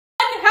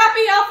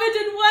happy outfit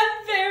and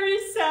one very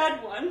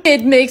sad one.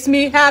 It makes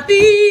me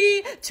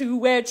happy to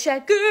wear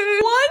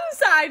checkers. One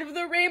side of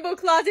the rainbow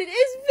closet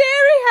is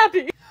very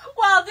happy,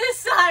 while this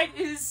side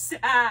is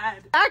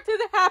sad. Back to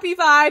the happy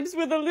vibes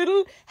with a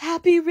little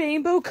happy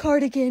rainbow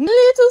cardigan. A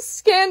little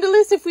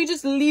scandalous if we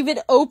just leave it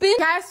open.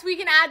 Yes, we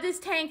can add this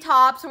tank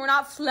top so we're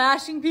not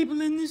flashing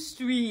people in the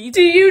street.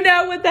 Do you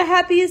know what the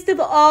happiest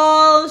of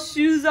all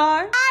shoes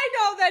are? I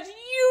know that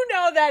you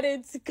know that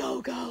it's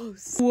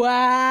Go-Go's.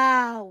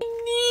 Wow.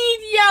 I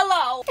need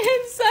yellow.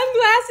 And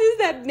sunglasses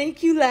that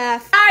make you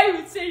laugh. I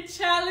would say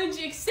challenge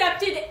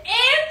accepted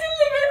and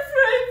delivered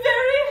for a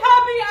very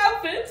happy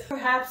outfit.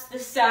 Perhaps the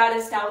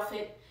saddest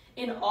outfit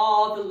in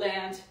all the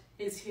land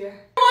is here.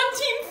 On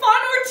Team Fun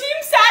or Team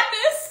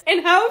Sadness?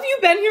 And how have you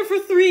been here for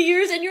 3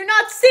 years and you're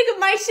not sick of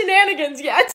my shenanigans yet?